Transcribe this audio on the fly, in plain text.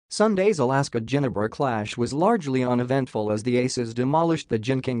Sunday's Alaska-Ginebra clash was largely uneventful as the Aces demolished the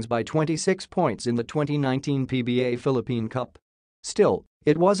Gin Kings by 26 points in the 2019 PBA Philippine Cup. Still,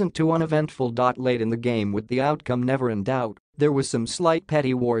 it wasn't too uneventful. Late in the game, with the outcome never in doubt, there was some slight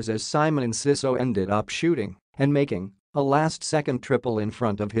petty wars as Simon Enciso ended up shooting and making a last-second triple in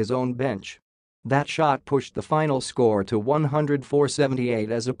front of his own bench. That shot pushed the final score to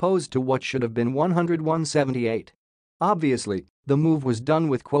 104-78 as opposed to what should have been 101-78. Obviously, the move was done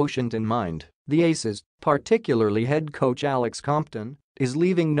with quotient in mind. The Aces, particularly head coach Alex Compton, is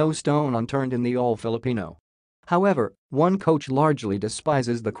leaving no stone unturned in the all-Filipino. However, one coach largely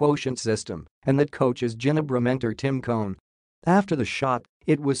despises the quotient system, and that coach is Ginebra mentor Tim Cone. After the shot,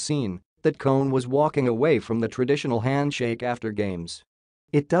 it was seen that Cone was walking away from the traditional handshake after games.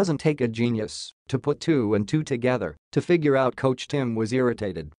 It doesn't take a genius to put two and two together to figure out Coach Tim was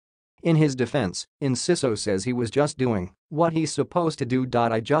irritated. In his defense, Enciso says he was just doing what he's supposed to do.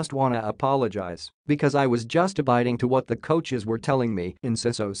 I just wanna apologize because I was just abiding to what the coaches were telling me,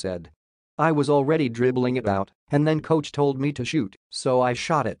 Enciso said. I was already dribbling it out, and then coach told me to shoot, so I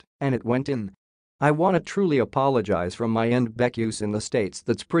shot it, and it went in. I wanna truly apologize from my end. Becuse in the States,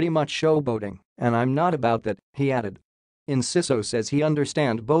 that's pretty much showboating, and I'm not about that, he added. Enciso says he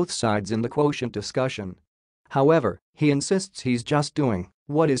understands both sides in the quotient discussion. However, he insists he's just doing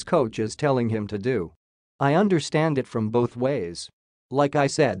what his coach is telling him to do. I understand it from both ways. Like I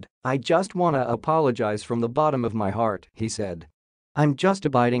said, I just wanna apologize from the bottom of my heart, he said. I'm just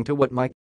abiding to what my